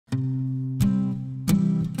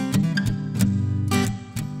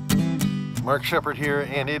Mark Shepard here,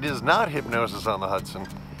 and it is not hypnosis on the Hudson.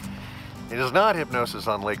 It is not hypnosis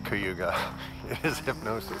on Lake Cayuga. It is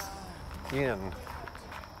hypnosis in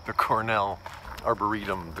the Cornell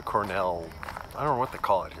Arboretum, the Cornell, I don't know what they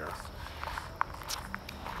call it here.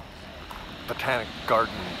 Botanic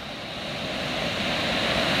Garden.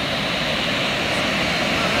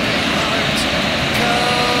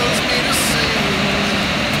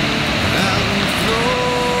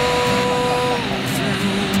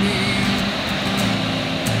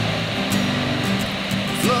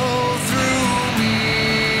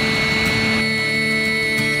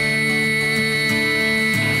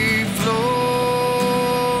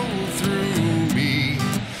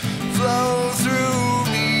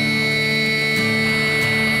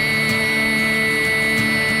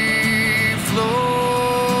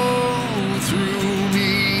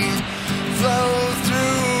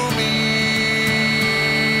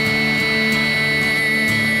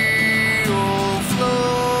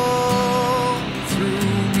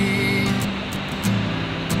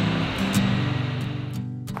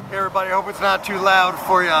 Everybody, I hope it's not too loud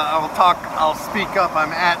for you. I'll speak up.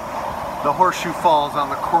 I'm at the Horseshoe Falls on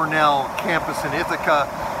the Cornell campus in Ithaca,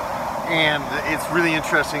 and it's really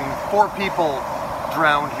interesting. 4 people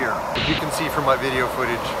drowned here. As you can see from my video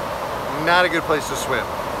footage, not a good place to swim,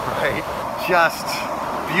 right? Just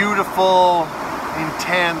beautiful,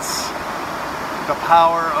 intense, the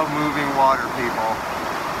power of moving water, people.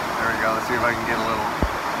 There we go. Let's see if I can get a little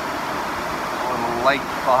light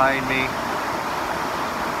behind me.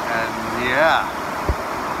 And yeah,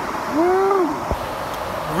 woo!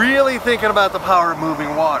 Really thinking about the power of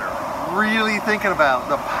moving water. Really thinking about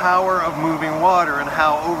the power of moving water and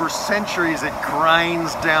how over centuries it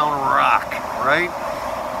grinds down rock, right?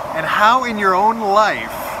 And how in your own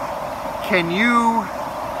life can you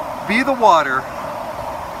be the water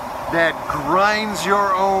that grinds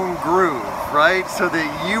your own groove, right? So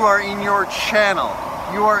that you are in your channel,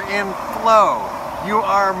 you are in flow. You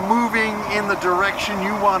are moving in the direction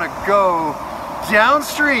you want to go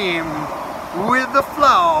downstream with the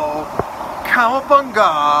flow.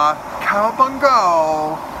 Cowabunga,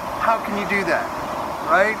 cowabungo. How can you do that,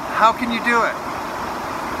 right? How can you do it?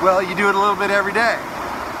 Well, you do it a little bit every day.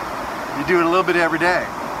 You do it a little bit every day.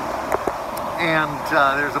 And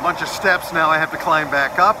there's a bunch of steps now I have to climb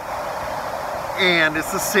back up. And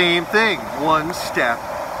it's the same thing, one step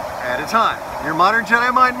at a time. Your Modern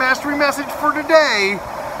Jedi Mind Mastery message for today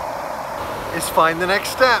is find the next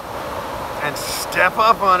step and step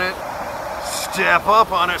up on it. Step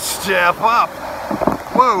up on it, step up.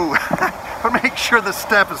 Whoa, but make sure the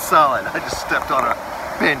step is solid. I just stepped on a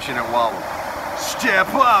bench and it wobbled.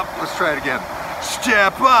 Step up, let's try it again.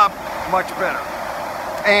 Step up, much better.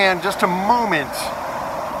 And just a moment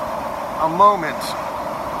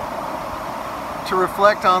to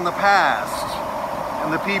reflect on the past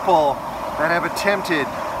and the people that have attempted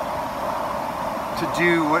to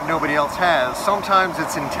do what nobody else has. Sometimes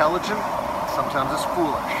it's intelligent, sometimes it's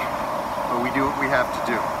foolish, but we do what we have to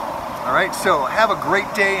do. All right, so have a great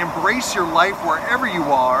day, embrace your life wherever you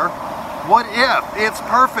are. What if it's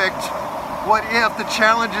perfect? What if the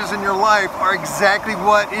challenges in your life are exactly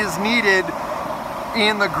what is needed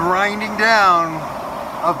in the grinding down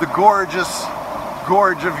of the gorgeous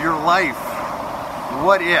gorge of your life?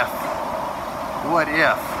 What if? What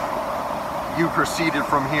if you proceeded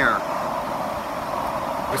from here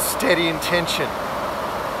with steady intention,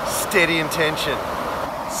 steady intention,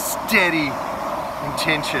 steady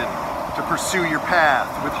intention to pursue your path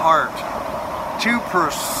with heart, to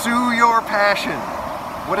pursue your passion,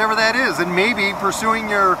 whatever that is. And maybe pursuing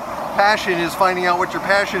your passion is finding out what your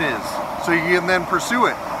passion is so you can then pursue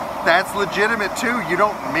it. That's legitimate too. You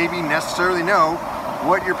don't maybe necessarily know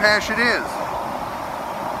what your passion is.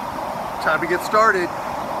 Time to get started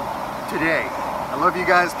today. I love you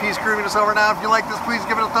guys. Peace, grooving us over now. If you like this, please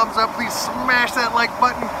give it a thumbs up. Please smash that like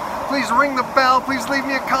button. Please ring the bell. Please leave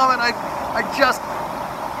me a comment. I just,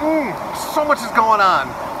 so much is going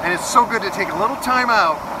on. And it's so good to take a little time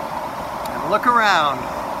out and look around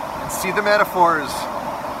and see the metaphors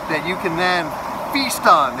that you can then feast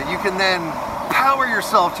on, that you can then power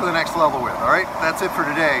yourself to the next level with. All right, that's it for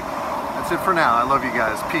today. That's it for now. I love you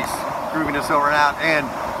guys. Peace. Grooving us over and out. And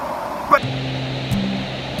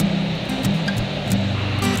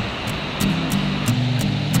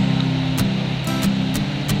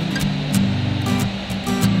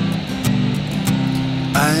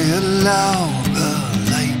I allow the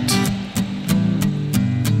light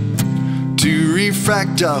to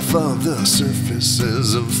refract off of the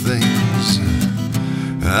surfaces of things.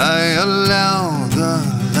 I allow the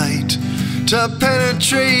light to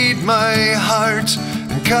penetrate my heart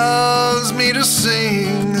and cause me to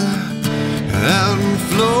sing. and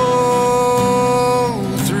flow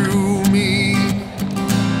through me.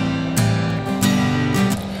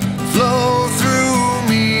 Flow through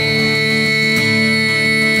me.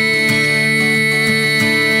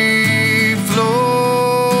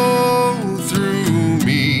 Flow through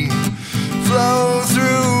me. Flow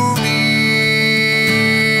through me.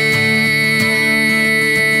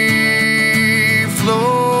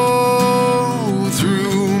 Flow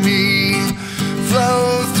through me.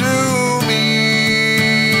 Flow through me.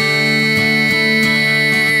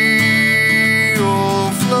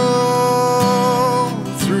 Oh, flow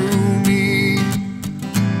through me.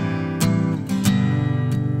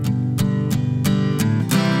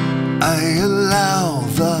 I allow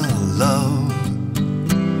the love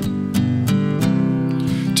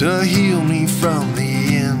to heal me from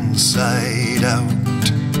the inside out.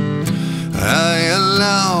 I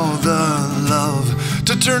allow the love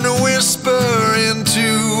to turn a whisper into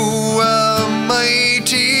a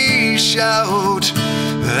mighty shout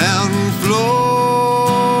and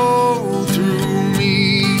flow through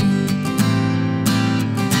me.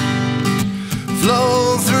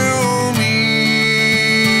 Flow through me.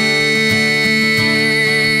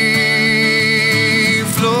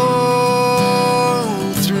 Flow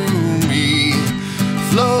through me.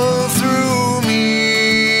 Flow through me.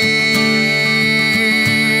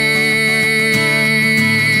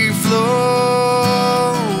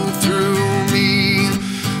 Flow through me.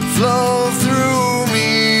 Flow through me.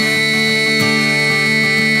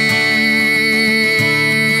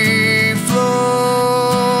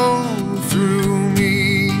 Flow through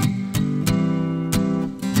me.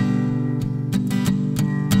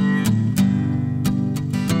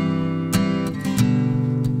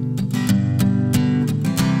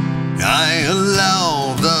 I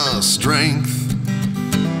allow the strength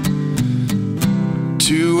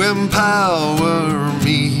to empower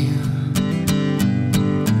me.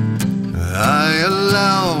 I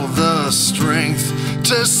allow the strength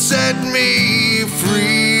to set me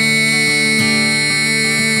free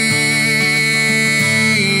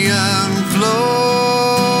and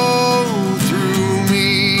flow through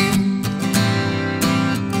me.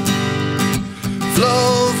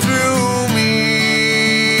 Flow through me.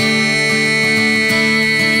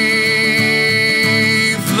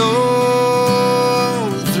 Flow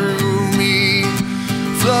through me.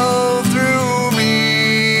 Flow through me.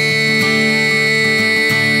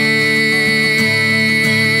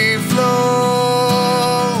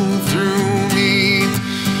 Flow through me.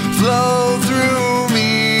 Flow through me.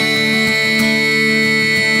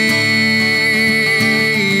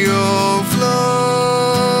 Oh,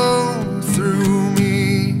 flow through me.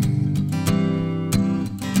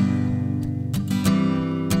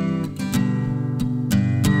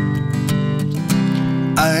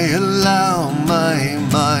 I allow my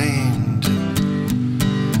mind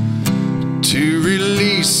to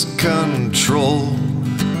release control.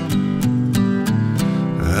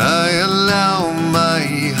 I allow my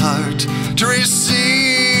heart to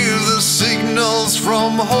receive the signals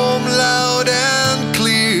from home loud and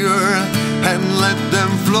clear and let them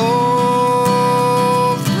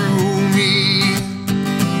flow through me.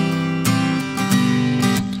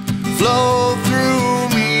 Flow through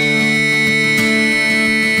me.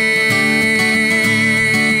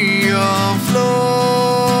 Oh,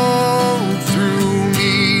 flow through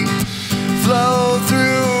me. Flow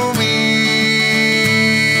through me.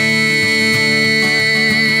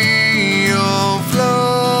 Oh,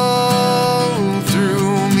 flow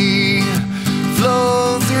through me.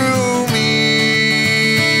 Flow through me.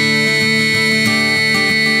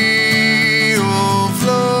 Oh,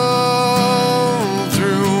 flow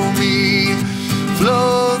through me.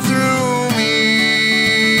 Flow through me.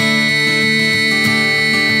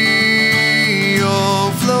 Oh,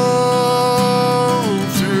 flow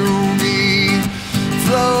through me.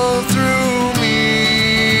 Flow through me.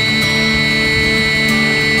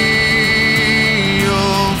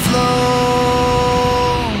 Oh,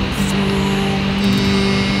 flow through me.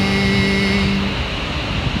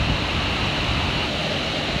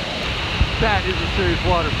 That is a serious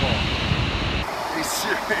waterfall.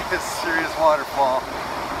 A serious waterfall.